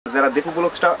যারা দীপু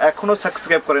ব্লগসটা এখনো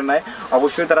সাবস্ক্রাইব করেন নাই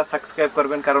অবশ্যই তারা সাবস্ক্রাইব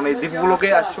করবেন, কারণ এই দীপু ব্লগে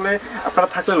আসলে আপনারা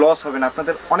থাকলে লস হবে না,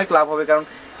 আপনাদের অনেক লাভ হবে। কারণ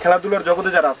খেলাধুলার জগতে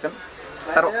যারা আছেন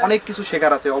তার অনেক কিছু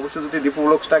শেখার আছে। অবশ্যই যদি দীপু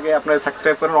ব্লগসটাকে আপনারা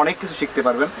সাবস্ক্রাইব করেন অনেক কিছু শিখতে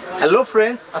পারবেন। হ্যালো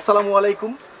ফ্রেন্ডস, আসসালামু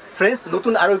আলাইকুম ফ্রেন্ডস,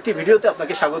 নতুন আরও একটি ভিডিওতে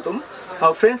আপনাকে স্বাগতম।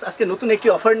 ফ্রেন্ডস, আজকে নতুন একটি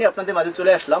অফার নিয়ে আপনাদের মাঝে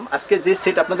চলে আসলাম। আজকে যে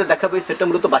সেট আপনাদের দেখাবো এই সেটটা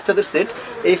মূলত বাচ্চাদের সেট।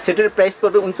 এই সেটের প্রাইস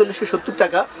পড়বে 3970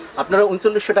 টাকা। আপনারা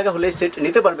 3900 টাকা হলে এই সেট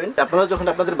নিতে পারবেন। আপনারা যখন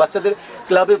আপনাদের বাচ্চাদের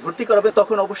ক্লাবে ভর্তি করাবেন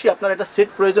তখন অবশ্যই আপনার একটা সেট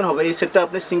প্রয়োজন হবে। এই সেটটা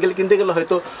আপনি সিঙ্গেল কিনতে গেলে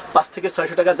হয়তো 5 থেকে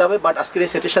 600 টাকা যাবে, বাট আজকের এই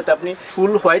সেটের সাথে আপনি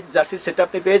ফুল হোয়াইট জার্সির সেটটা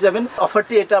আপনি পেয়ে যাবেন।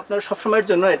 অফারটি এটা আপনার সবসময়ের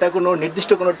জন্য, এটা কোনো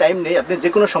নির্দিষ্ট কোনো টাইম নেই, আপনি যে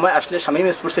কোনো সময় আসলে শামিম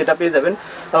স্পোর্টসে এটা পেয়ে যাবেন।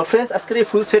 ফ্রেন্ডস, আজকের এই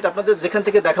ফুল সেট আপনাদের যেখান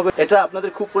থেকে দেখাবো এটা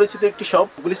আপনাদের খুব পরিচিত একটি shop,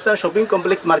 Gulistan shopping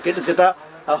complex market, যেটা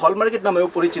হল মার্কেট নামেও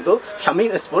পরিচিত,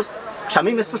 শামিম স্পোর্টস।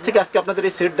 শামিম স্পোর্টস থেকে আজকে আপনাদের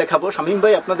এই সেট দেখাবো। শামিম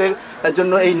ভাই আপনাদের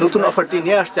জন্য এই নতুন অফারটি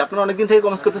নিয়ে আসছে। আপনারা অনেকদিন থেকে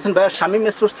কমেন্টস করতেছেন ভাই শামিম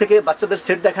স্পোর্টস থেকে বাচ্চাদের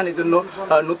সেট দেখানোর জন্য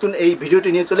নতুন এই ভিডিওটি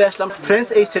নিয়ে চলে আসলাম। ফ্রেন্ডস,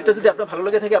 এই সেটটা যদি আপনার ভালো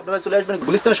লাগে থাকে আপনারা চলে আসবেন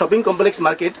গুলিস্তান শপিং কমপ্লেক্স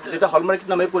মার্কেট, যেটা হল মার্কেট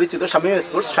নামে পরিচিত, শামিম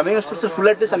স্পোর্টস। শামিম স্পোর্টসের ফুল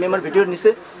অ্যাড্রেস আমি আমার ভিডিওর নিচে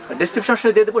ডেসক্রিপশন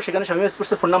অপশনে দিয়ে দেবো, সেখানে শামিম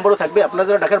স্পোর্টসের ফোন নাম্বারও থাকবে। আপনারা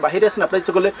যারা ঢাকার বাইরে আছেন আপনারা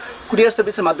ইচ্ছে করলে কুরিয়ার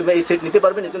সার্ভিসের মাধ্যমে এই সেট নিতে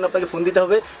পারবেন। এর জন্য আপনাকে ফোন দিতে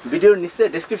হবে ভিডিওর নিচে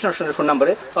ডেসক্রিপশন অপশনের ফোন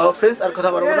নাম্বারে। ফ্রেন্ডস, আর কথা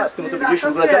বলবো না, আজকের মতো ভিডিও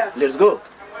শুরু করা যাক। Let's go.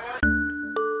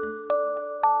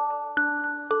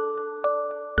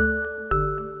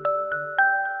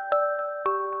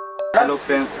 হ্যালো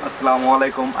ফ্রেন্ডস, আসসালামু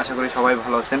আলাইকুম। আশা করি সবাই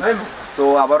ভালো আছেন। তো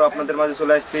আবারও আপনাদের মাঝে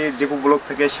চলে আসছি দীপু ব্লগ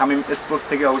থেকে, শামিম স্পোর্টস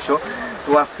থেকে অবশ্য।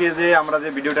 তো আজকে যে আমরা যে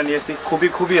ভিডিওটা নিয়ে এসেছি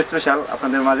খুবই স্পেশাল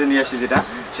আপনাদের মাঝে নিয়ে আসি,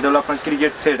 সেটা হলো আপনার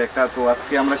ক্রিকেট সেট একটা। তো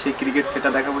আজকে আমরা সেই ক্রিকেট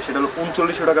সেটটা দেখাবো, সেটা হলো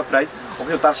 3900 টাকা প্রাইস।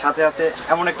 অবশ্য তার সাথে আছে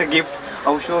এমন একটা গিফট,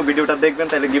 অবশ্য ভিডিওটা দেখবেন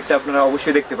তাহলে গিফটটা আপনারা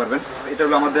অবশ্যই দেখতে পারবেন। এটা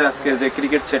হলো আমাদের আজকে যে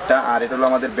ক্রিকেট সেটটা, আর এটা হলো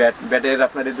আমাদের ব্যাটের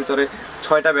আপনাদের ভিতরে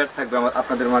 6টা ব্যাট থাকবে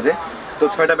আপনাদের মাঝে। তো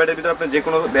 6টা ব্যাটের ভিতরে আপনি যে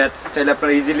কোনো ব্যাট চাইলে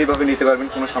আপনারা ইজিলিভাবে নিতে পারবেন,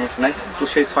 কোনো সমস্যা নাই। তো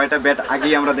সেই 6টা ব্যাট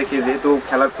আগেই আমরা দেখিয়ে দিই। তো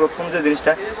খেলার প্রথম যে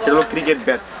জিনিসটা সেটা হলো ক্রিকেট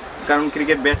ব্যাট, কারণ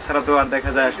ক্রিকেট ব্যাট ছাড়া তো আর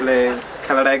দেখা যায় আসলে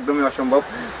খেলাটা একদমই অসম্ভব।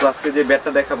 তো আজকে যে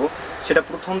ব্যাটটা দেখাবো সেটা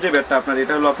প্রথম যে ব্যাটটা আপনার,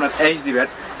 এটা হলো আপনার এইচডি ব্যাট।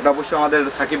 এটা অবশ্যই আমাদের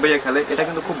সাকিব ভাইয়া খেলে। এটা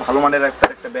কিন্তু খুব ভালো মানের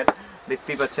একটা ব্যাট,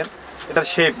 দেখতেই পাচ্ছেন। এটার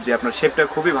শেপ যে আপনার শেপটা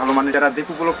খুবই ভালো মানের। যারা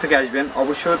দীপু ব্লগ থেকে আসবেন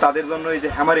অবশ্যই তাদের জন্য এই যে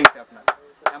হ্যামারিংটা, আপনার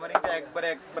হ্যামারিংটা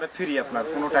একবারে ফ্রি, আপনার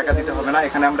কোনো টাকা দিতে হবে না।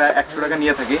 এখানে আমরা 100 টাকা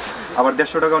নিয়ে থাকি, আবার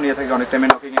 150 টাকাও নিয়ে থাকি অনেক টাইমে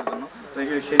নকিংয়ের জন্য। তো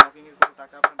সেই নকিংয়ের কোনো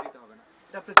টাকা আপনার দিতে হবে না।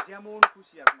 এটা আপনি যেমন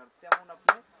খুশি আপনার তেমন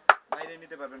আপনি বাইরে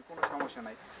নিতে পারবেন, কোনো সমস্যা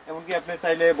নাই। এমনকি আপনি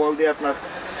চাইলে বল দিয়ে আপনার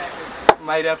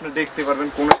বাইরে আপনি দেখতে পারবেন,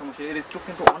 কোনো সমস্যা। এর স্টোক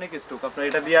কিন্তু অনেক স্টোক আপনার।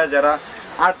 এটা দিয়ে যারা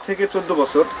 8 থেকে 14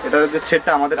 বছর, এটা যে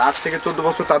সেটটা আমাদের 8 থেকে 14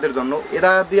 বছর তাদের জন্য,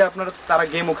 এটা দিয়ে আপনার তারা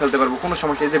গেমও খেলতে পারবো, কোনো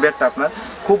সমস্যা। এই যে ব্যাটটা আপনার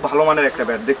খুব ভালো মানের একটা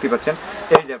ব্যাট, দেখতে পাচ্ছেন।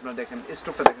 এই যে আপনার দেখেন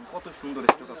স্টোকটা, দেখেন কত সুন্দর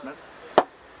স্টোক আপনার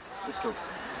স্টোক।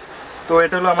 তো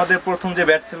এটা হলো আমাদের প্রথম যে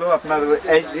ব্যাট ছিল আপনার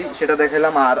এইচডি, সেটা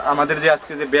দেখাইলাম। আর আমাদের যে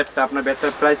আজকে যে ব্যাটটা, আপনার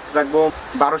ব্যাটটার প্রাইস রাখবো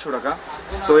 1200 টাকা।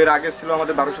 তো এর আগে ছিল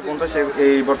আমাদের 1250,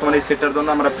 এই বর্তমানে এই সেটটার জন্য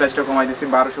আমরা প্রাইসটা কমাই দিচ্ছি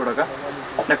 1200 টাকা।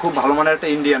 এটা খুব ভালো মানের একটা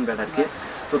ইন্ডিয়ান ব্যাট আর কি।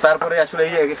 তো তারপরে আসলে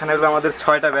এই এখানে হলো আমাদের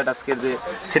 6টা ব্যাট আজকের যে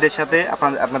সেটের সাথে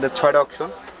আপনাদের 6টা অপশন।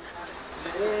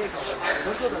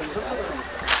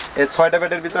 এই 6টা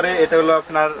ব্যাটের ভিতরে এটা হলো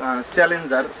আপনার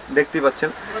চ্যালেঞ্জার, দেখতেই পাচ্ছেন।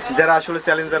 যারা আসলে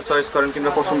চ্যালেঞ্জার চয়েস করেন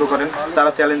কিংবা পছন্দ করেন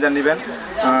তারা চ্যালেঞ্জার নেবেন।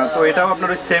 তো এটাও আপনার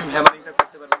ওই সেম হ্যামারিংটা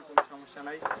করতে পারবেন, কোনো সমস্যা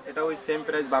নাই। এটা ওই সেম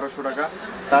প্রাইস 1200 টাকা।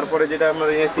 তারপরে যেটা আমরা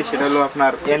নিয়েছি সেটা হলো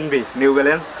আপনার এনবি নিউ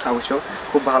ব্যালেন্স, অবশ্য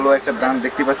খুব ভালো একটা ব্র্যান্ড,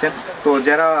 দেখতে পাচ্ছেন। তো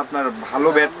যারা আপনার ভালো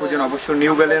ব্যাট খুঁজেন অবশ্যই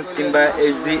নিউ ব্যালেন্স কিংবা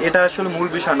এইচডি, এটা আসলে মূল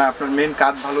বিষয় না, আপনার মেন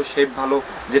কাট ভালো, শেপ ভালো,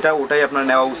 যেটা ওটাই আপনার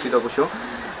নেওয়া উচিত অবশ্য।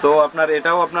 তো আপনার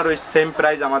এটাও আপনার ওই সেম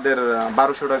প্রাইস আমাদের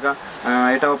 1200 টাকা।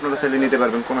 এটাও আপনারা চাইলে নিতে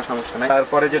পারবেন, কোনো সমস্যা নাই।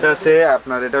 তারপরে যেটা আছে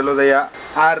আপনার এটা হলো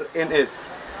RNS,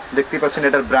 দেখতে পাচ্ছেন।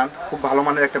 এটার ব্র্যান্ড খুব ভালো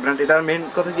মানের একটা ব্র্যান্ড। এটার মেন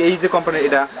কথা এই যে কোম্পানি,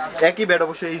 এটা একই ব্যাট,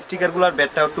 অবশ্যই এই স্টিকারগুলোর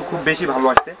ব্যাটটা একটু খুব বেশি ভালো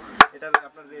আসছে। এটার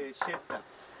আপনার যে শেপটা,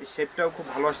 এই শেপটাও খুব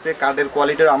ভালো আসছে। কার্ডের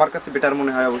কোয়ালিটি আমার কাছে বেটার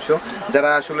মনে হয় অবশ্য। যারা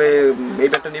আসলে এই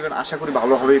ব্যাটটা নেবেন আশা করি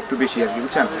ভালো হবে একটু বেশি আর কি,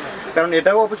 বুঝছেন। কারণ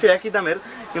এটাও অবশ্যই একই দামের,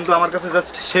 কিন্তু আমার কাছে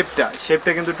জাস্ট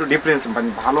শেপটা কিন্তু একটু ডিফারেন্স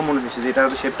ভালো মনে হয়েছে, যে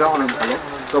এটার শেপটা অনেক ভালো।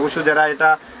 তো অবশ্যই যারা এটা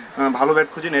ভালো ব্যাট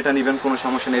খুঁজেন এটা নেবেন, কোনো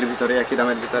সমস্যা নেই এর ভিতরে, একই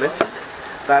দামের ভিতরে।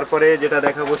 তারপরে যেটা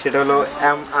দেখাবো সেটা হলো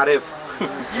MRF।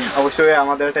 অবশ্যই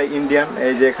আমাদের এটা ইন্ডিয়ান,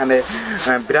 এই যে এখানে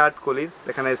বিরাট কোহলির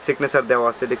এখানে সিগনেচার দেওয়া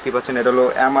আছে, দেখতে পাচ্ছেন। এটা হলো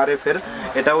MRF এর,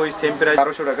 এটা ওই সেম প্রাইস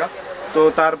 1200 টাকা। তো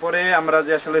তারপরে আমরা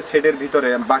যে আসলে সেটের ভিতরে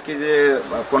বাকি যে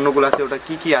পণ্যগুলো আছে ওটা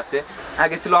কি আছে,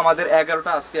 আগে ছিল আমাদের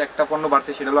 11টা, আজকে একটা পণ্য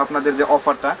বাড়ছে, সেটা হলো আপনাদের যে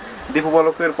অফারটা দীপু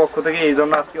ব্লগের পক্ষ থেকে, এই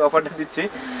জন্য আজকে অফারটা দিচ্ছি।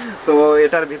 তো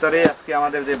এটার ভিতরে আজকে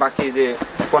আমাদের যে বাকি যে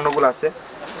পণ্যগুলো আছে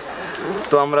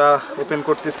তো আমরা ওপেন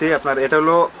করতেছি। আপনার এটা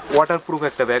হলো ওয়াটারপ্রুফ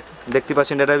একটা ব্যাগ, দেখতে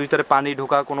পাচ্ছেন। এটার ভিতরে পানি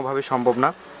ঢোকা কোনোভাবে সম্ভব না।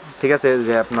 ঠিক আছে,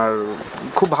 যে আপনার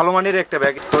খুব ভালো মানের একটা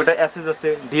ব্যাগ। তো এটা এসএস আছে,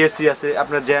 ডিএসসি আছে,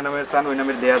 আপনার যে নামের চান ওই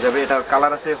নামের দেওয়া যাবে। এটা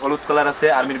কালার আছে, হলুদ কালার আছে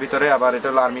আর্মির ভিতরে, আবার এটা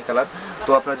হলো আর্মি কালার। তো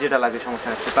আপনার যেটা লাগে সমস্যা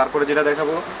নেই। তারপরে যেটা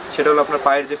দেখাবো সেটা হলো আপনার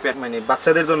পায়ের যে প্যাড, মানে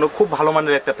বাচ্চাদের জন্য খুব ভালো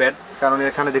মানের একটা প্যাড, কারণ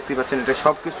এখানে দেখতে পাচ্ছেন এটা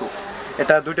সব কিছু।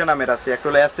 এটা দুইটা নামের আছে, একটা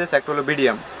হলো এসএস, একটা হলো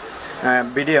বিডিএম।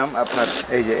 বিডিএম আপনার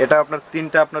এই যে এটা আপনার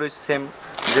তিনটা আপনার ওই সেম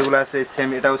যেগুলো আছে সেম,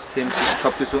 এটাও সেম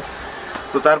সব কিছু।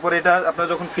 তো তারপরে এটা আপনারা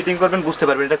যখন ফিটিং করবেন বুঝতে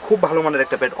পারবেন এটা খুব ভালো মানের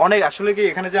একটা প্যাড। অনেক আসলে কি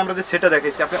এখানে যে আমরা যে সেটটা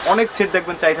দেখাইছি, আপনি অনেক সেট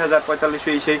দেখবেন 4000 4500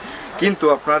 এই সেই, কিন্তু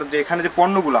আপনার যে এখানে যে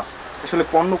পণ্যগুলা আসলে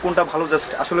পণ্য কোনটা ভালো জাস্ট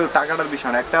আসলে টাকাটার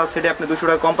বিষয় না। একটা সেটে আপনি 200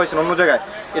 টাকা কম পাইছেন অন্য জায়গায়,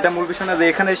 এটা মূল বিষয় না যে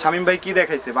এখানে শামীম ভাই কি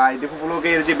দেখাইছে বা এই দিপু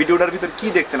ব্লগের যে ভিডিওটার ভিতর কি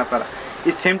দেখছেন আপনারা,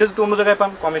 এই সেমটা যদি অন্য জায়গায়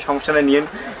পান কমে সমস্যা নেই নিয়েন,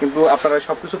 কিন্তু আপনারা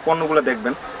সব কিছু পণ্যগুলো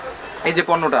দেখবেন। এই যে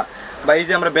পণ্যটা বা এই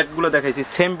যে আমরা ব্যাটগুলো দেখাইছি,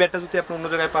 সেম ব্যাটটা যদি আপনি অন্য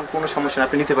জায়গায় পান কোনো সমস্যা নেই,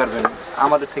 আপনি নিতে পারবেন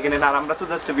আমাদের থেকে নেন। আর আমরা তো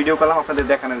জাস্ট ভিডিও করলাম আপনাদের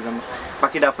দেখানোর জন্য,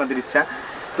 বাকিটা আপনাদের ইচ্ছা।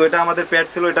 তো এটা আমাদের প্যাড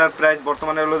ছিল, এটার প্রাইস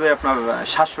বর্তমানে হলো যে আপনার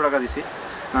 700 টাকা দিছি,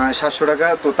 700 টাকা।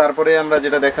 তো তারপরে আমরা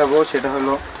যেটা দেখাবো সেটা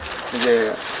হলো যে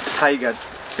থাই গার্ড।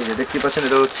 ঠিক আছে, দেখতে পাচ্ছেন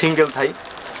এটা হলো সিঙ্গেল থাই,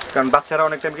 কারণ বাচ্চারা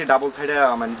অনেক টাইম কি ডাবল থাইটা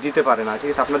মানে দিতে পারে না। ঠিক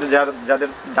আছে, আপনাদের যাদের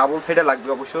ডাবল থাইটা লাগবে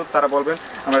অবশ্যই তারা বলবেন,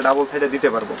 আমরা ডাবল থাইটা দিতে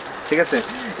পারবো। ঠিক আছে,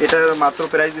 এটার মাত্র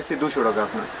প্রাইস দিচ্ছি 200 টাকা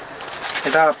আপনার।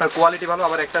 এটা আপনার কোয়ালিটি ভালো,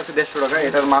 আবার একটা আছে 150 টাকা,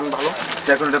 এটার মান ভালো,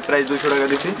 এখন এটা প্রাইস 200 টাকা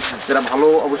দিচ্ছি। যারা ভালো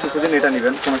অবশ্যই খুঁজেন এটা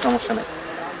নেবেন, কোনো সমস্যা নেই।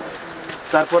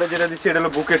 তারপরে যেটা দিচ্ছি এটা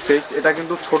হলো বুকের সাইজ, এটা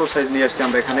কিন্তু ছোট সাইজ নিয়ে আসছি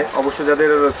আমরা এখানে। অবশ্যই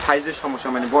যাদের সাইজের সমস্যা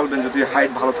মানে বলবেন, যদি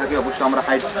হাইট ভালো থাকে অবশ্যই আমরা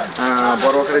হাইট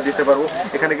বড় আকারে দিতে পারবো।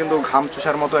 এখানে কিন্তু ঘাম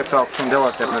চুষার মতো একটা অপশন দেওয়া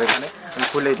আছে আপনার এখানে, আমি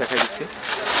খুলেই দেখাই দিচ্ছি।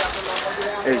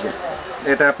 এই যে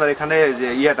এটা আপনার এখানে যে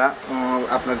ইয়েটা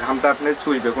আপনার ঘামটা আপনি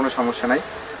চুষবে, কোনো সমস্যা নাই।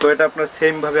 তো এটা আপনার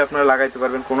সেমভাবে আপনারা লাগাইতে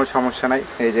পারবেন, কোনো সমস্যা নাই।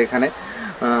 এই যে এখানে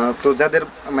তো যাদের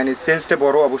মানে সেন্সটা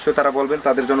বড় অবশ্যই তারা বলবেন,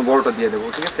 তাদের জন্য বড়টা দিয়ে দেবো।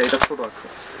 ঠিক আছে, এটা ছোট আছে।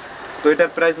 তো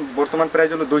এটার প্রাইস বর্তমান প্রাইস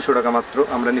হলো 200 টাকা মাত্র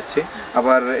আমরা নিচ্ছি।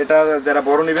 আবার এটা যারা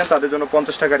বড় নেবেন তাদের জন্য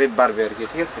 50 টাকা রেট বাড়বে আর কি।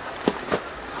 ঠিক আছে,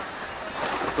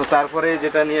 তো তারপরে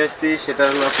যেটা নিয়ে আসছি সেটা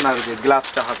হলো আপনার যে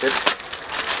গ্লাভসটা হাতের,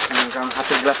 কারণ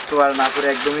হাতের গ্লাভস তো আর না করে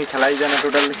একদমই খেলাই যায় না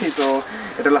টোটালি। তো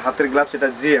এটা হলো হাতের গ্লাভস, এটা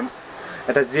জিএম,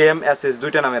 এটা জিএম এসএস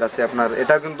দুইটা নামের আছে আপনার।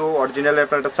 এটা কিন্তু অরিজিনালি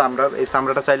আপনার একটা চামড়ার, এই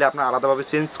চামড়াটা চাইলে আপনার আলাদাভাবে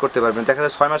চেঞ্জ করতে পারবেন। দেখা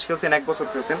যায় 6 মাস খেলছেন, 1 বছর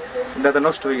খেলছেন, এটা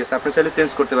নষ্ট হয়ে গেছে, আপনি চাইলে চেঞ্জ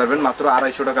করতে পারবেন, মাত্র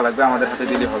 250 টাকা লাগবে, আমাদের হাতে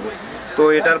দিলে হবে। তো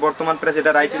এটার বর্তমান প্রাইস,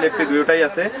 এটা রাইট লেফটে দুটোটাই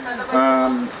আছে।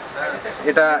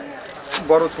 এটা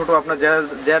বড় ছোট আপনার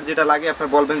যার যেটা লাগে আপনার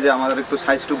বলবেন যে আমাদের একটু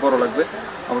সাইজটু বড় লাগবে,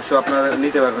 অবশ্যই আপনারা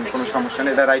নিতে পারবেন, কোনো সমস্যা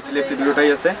নেই। এটা রাইট লেফটে দুটোটাই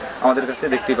আছে আমাদের কাছে,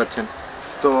 দেখতেই পাচ্ছেন।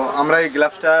 তো আমরা এই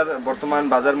গ্লাভসটার বর্তমান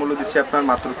বাজার মূল্য দিচ্ছি আপনার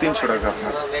মাত্র 300 টাকা,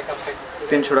 আপনার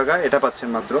 300 টাকা এটা পাচ্ছেন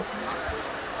মাত্র।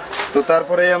 তো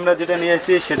তারপরে আমরা যেটা নিয়ে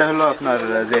আসছি সেটা হলো আপনার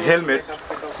যে হেলমেট।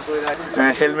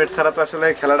 হেলমেট ছাড়া তো আসলে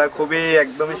খেলাটা খুবই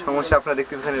একদমই সমস্যা। আপনারা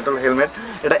দেখতে পাচ্ছেন এটা হলো হেলমেট,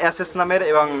 এটা এসএস নামের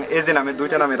এবং এজে নামের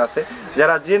দুইটা নামের আছে।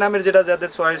 যারা যে নামের যেটা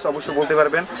যাদের চয়েস অবশ্যই বলতে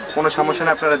পারবেন, কোনো সমস্যা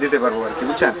নেই, আপনারা দিতে পারবো আর কি,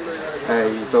 বুঝছেন।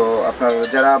 এই তো আপনার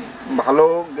যারা ভালো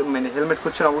মানে হেলমেট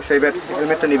খুঁজছেন অবশ্যই এই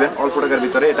হেলমেটটা নেবেন অল্প টাকার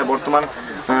ভিতরে। এটা বর্তমান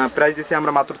প্রাইস দিচ্ছি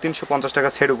আমরা মাত্র 350 টাকা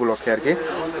সেট উপলক্ষে আর কি।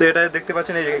 তো এটা দেখতে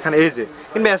পাচ্ছেন এই এখানে এজে,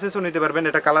 কিংবা এসএসও নিতে পারবেন।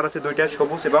 এটা কালার আছে দুইটা,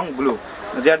 সবুজ এবং ব্লু,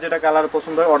 যার যেটা কালার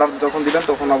পছন্দ হয় অর্ডার যখন দিবেন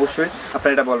তখন অবশ্যই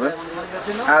আপনারা এটা বলবেন।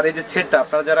 আর এই যে সেটটা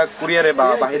আপনারা যারা কুরিয়ারে বা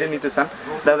বাইরে নিতে চান,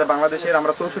 যারা বাংলাদেশের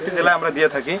আমরা 64 জেলায় আমরা দিয়ে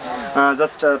থাকি,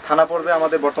 জাস্ট থানা পর্যায়ে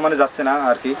আমাদের বর্তমানে যাচ্ছে না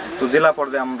আর কি, তো জেলা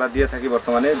পর্যায়ে আমরা দিয়ে থাকি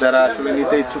বর্তমানে। যারা আসলে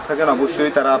নিতে ইচ্ছুক থাকেন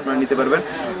অবশ্যই তারা আপনারা নিতে পারবেন।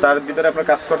 তার ভিতরে আপনার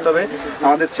কাজ করতে হবে,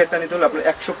 আমাদের সেটটা নিতে হলে আপনার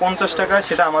 150 টাকা,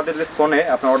 সেটা আমাদের যে ফোনে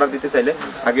আপনার অর্ডার দিতে চাইলে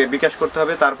আগে বিকাশ করতে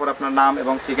হবে, তারপর আপনার নাম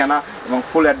এবং ঠিকানা এবং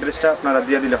ফুল অ্যাড্রেসটা আপনারা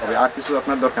দিয়ে দিলে হবে, আর কিছু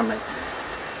আপনার দরকার নাই।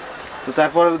 তো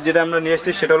তারপর যেটা আমরা নিয়ে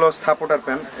এসেছি সেটা হলো সাপোর্টার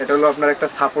প্যান। এটা হলো আপনার একটা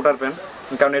সাপোর্টার প্যান,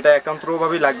 কারণ এটা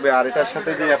একান্তভাবেই লাগবে। আর এটার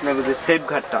সাথে যে আপনার যে সেফ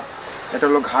ঘাটটা, এটা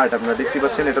হলো ঘাট, আপনারা দেখতে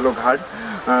পাচ্ছেন এটা হলো ঘাট।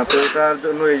 তো এটার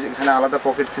জন্য এখানে আলাদা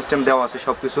পকেট সিস্টেম দেওয়া আছে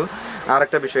সব কিছু। আর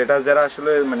একটা বিষয়, এটা যারা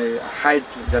আসলে মানে হাইট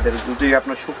যাদের, যদি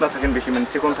আপনার শুকনা থাকেন বেশি মানে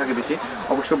চিকন থাকে বেশি,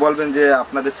 অবশ্যই বলবেন যে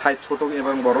আপনাদের সাইজ ছোট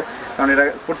এবং বড়, কারণ এটা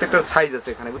প্রত্যেকটার সাইজ আছে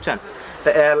এখানে, বুঝছেন।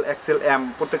 এটা এল এক্সেল এম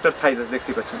প্রত্যেকটার সাইজ আছে,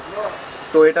 দেখতে পাচ্ছেন।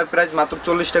 তো এটার প্রাইস মাত্র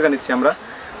 40 টাকা নিচ্ছি আমরা।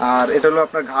 আর এটা হলো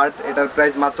আপনার ঘাট, এটার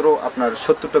প্রাইস মাত্র আপনার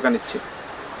 70 টাকা নিচ্ছি,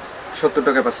 70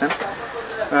 টাকা পাচ্ছেন।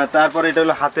 তারপর এটা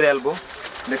হলো হাতের এলবো,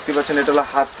 দেখতে পাচ্ছেন এটা হলো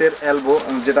হাতের এলবো,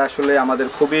 যেটা আসলে আমাদের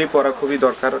খুবই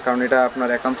দরকার, কারণ এটা আপনার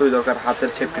একান্তই দরকার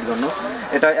হাতের সেফটির জন্য।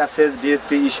 এটা এসএস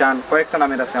ডিএসসি ঈশান কয়েকটা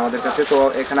নামের আছে আমাদের কাছে, তো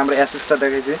এখানে আমরা এসএসটা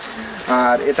দেখেছি।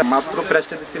 আর এটা মাত্র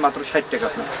প্রাইসটা দিচ্ছি মাত্র 60 টাকা,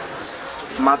 আপনার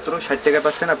মাত্র 60 টাকা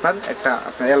পাচ্ছেন আপনার একটা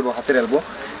আপনার এলবো, হাতের এলবো।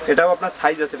 এটাও আপনার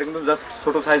সাইজ আছে, এটা কিন্তু জাস্ট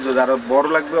ছোটো সাইজ, যারা বড়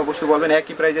লাগবে অবশ্যই বলবেন,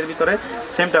 একই প্রাইজের ভিতরে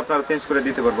সেমটা আপনারা চেঞ্জ করে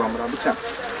দিতে পারবো আমরা, বুঝছেন।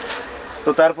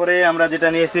 তো তারপরে আমরা যেটা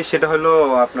নিয়েছি সেটা হলো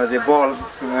আপনার যে বল,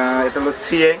 এটা হলো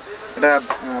সিএ এটা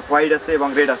হোয়াইট আছে এবং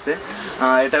রেড আছে।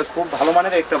 এটা খুব ভালো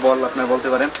মানের একটা বল আপনারা বলতে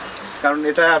পারেন, কারণ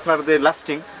এটা আপনার যে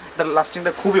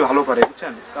লাস্টিংটা খুবই ভালো করে,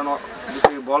 বুঝছেন। কারণ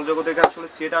বল জগতে আসলে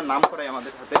সেটার নাম করাই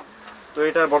আমাদের হাতে। তো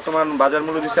এটার বর্তমান বাজার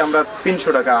মূল্য দিচ্ছে আমরা 300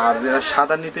 টাকা, আর যেটা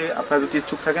সাদা নিতে আপনারা যদি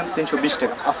ইচ্ছুক থাকেন 320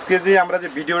 টাকা। আজকে যে আমরা যে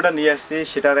ভিডিওটা নিয়ে আসছি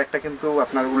সেটার একটা কিন্তু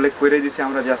আপনার উল্লেখ করে দিয়েছি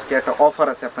আমরা যে আজকে একটা অফার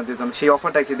আছে আপনাদের জন্য। সেই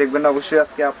অফারটা কি দেখবেন না, অবশ্যই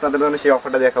আজকে আপনাদের জন্য সেই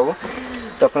অফারটা দেখাবো,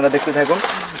 তো আপনারা দেখতে থাকুন।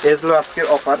 এই হলো আজকের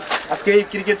অফার। আজকে এই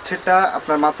ক্রিকেট সেটটা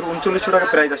আপনার মাত্র 3900 টাকা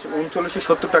প্রাইস আসছে,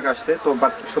 3970 টাকা আসছে। তো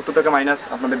বাট 70 টাকা মাইনাস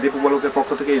আপনাদের দীপু বলকের পক্ষ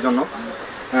থেকে, এই জন্য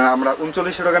আমরা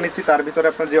 3900 টাকা নিচ্ছি। তার ভিতরে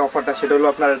আপনার যে অফারটা সেটা হলো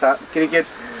আপনার এটা ক্রিকেট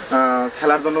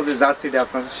খেলার জন্য যে জার্সিটা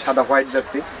আপনার সাদা হোয়াইট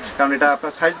জার্সি, কারণ এটা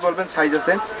আপনার সাইজ বলবেন, সাইজ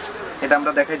আছে। এটা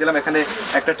আমরা দেখাই দিলাম, এখানে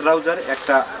একটা ট্রাউজার,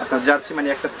 একটা আপনার জার্সি, মানে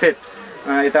একটা সেট।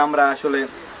 এটা আমরা আসলে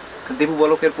দীপু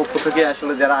বলকের পক্ষ থেকে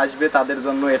আসলে যারা আসবে তাদের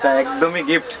জন্য এটা একদমই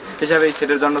গিফট হিসাবে এই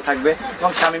সেটের জন্য থাকবে,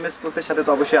 এবং শামিম স্পোর্টসের সাথে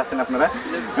তো অবশ্যই আছেন আপনারা,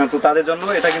 তো তাদের জন্য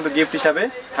এটা কিন্তু গিফট হিসাবে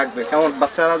থাকবে। কারণ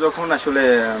বাচ্চারা যখন আসলে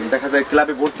দেখা যায়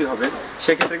ক্লাবে ভর্তি হবে,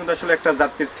 সেক্ষেত্রে কিন্তু আসলে একটা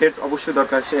জার্সির সেট অবশ্যই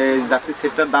দরকার। সেই জার্সির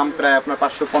সেটটার দাম প্রায় আপনার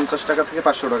 550 টাকা থেকে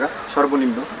 500 টাকা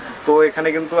সর্বনিম্ন। তো এখানে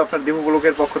কিন্তু আপনার দীপু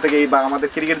বলকের পক্ষ থেকে বা আমাদের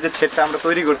ক্রিকেট যে সেটটা আমরা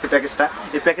তৈরি করছি প্যাকেজটা,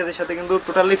 এই প্যাকেজের সাথে কিন্তু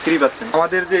টোটালি ফ্রি পাচ্ছেন।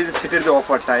 আমাদের যে সেটের যে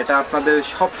অফারটা, এটা আপনাদের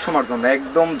সব সময়ের জন্য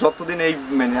একদম যতদিন এই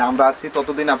মানে আমরা আছি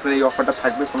ততদিন আপনার এই অফারটা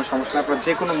থাকবে, কোনো সমস্যা নেই। আপনারা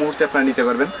যে কোনো মুহূর্তে আপনারা নিতে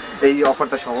পারবেন এই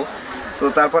অফারটা সহ। তো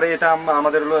তারপরে এটা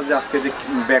আমাদের হলো যে আজকে যে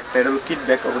ব্যাগটা, এটা হলো কিট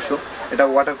ব্যাগ। অবশ্য এটা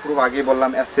ওয়াটার প্রুফ, আগেই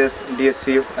বললাম এসএস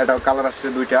ডিএসসি, এটা কালার আসছে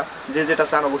দুইটা, যে যেটা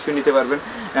চান অবশ্যই নিতে পারবেন।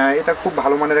 এটা খুব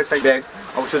ভালো মানের একটা ব্যাগ।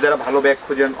 অবশ্যই যারা ভালো ব্যাগ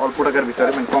খুঁজেন অল্প টাকার ভিতরে,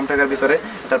 মানে কম টাকার ভিতরে,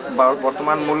 এটা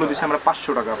বর্তমান মূল্য দিচ্ছি আমরা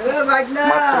 500 টাকা,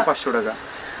 মাত্র 500 টাকা।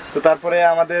 তো তারপরে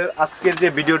আমাদের আজকের যে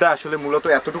ভিডিওটা আসলে মূলত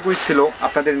এতটুকুই ছিল।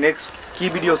 আপনাদের নেক্সট কি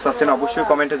ভিডিওস আছেন অবশ্যই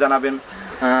কমেন্টে জানাবেন।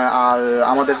 আর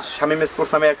আমাদের শামিম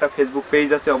স্পোর্টস নামে একটা ফেসবুক পেজ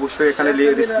আছে, অবশ্যই এখানে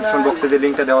ডিসক্রিপশন বক্সে যে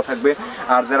লিঙ্কটা দেওয়া থাকবে।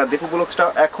 আর যারা দীপু ব্লগসটা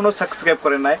এখনও সাবস্ক্রাইব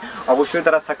করেন নাই, অবশ্যই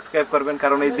তারা সাবস্ক্রাইব করবেন,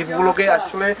 কারণ এই দীপু ব্লগে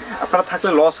আসলে আপনারা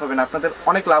থাকলে লস হবে না, আপনাদের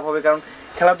অনেক লাভ হবে। কারণ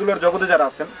খেলাধুলার জগতে যারা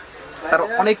আছেন তার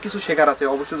অনেক কিছু শেখার আছে।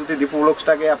 অবশ্যই যদি দীপু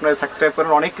ব্লগসটাকে আপনারা সাবস্ক্রাইব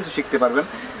করেন, অনেক কিছু শিখতে পারবেন।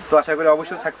 তো আশা করি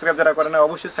অবশ্যই সাবস্ক্রাইব যারা করেন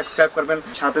অবশ্যই সাবস্ক্রাইব করবেন,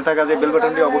 সাথে থাকা যে বেল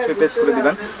বাটনটি অবশ্যই প্রেস করে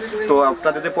দিবেন। তো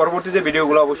আপনাদের যে পরবর্তী যে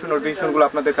ভিডিওগুলো অবশ্যই নোটিফিকেশনগুলো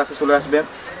আপনাদের কাছে চলে আসবে।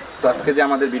 তো আজকে যে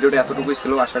আমাদের ভিডিওটা এতটুকুই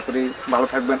ছিল, আশা করি ভালো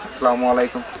থাকবেন। আসসালামু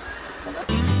আলাইকুম।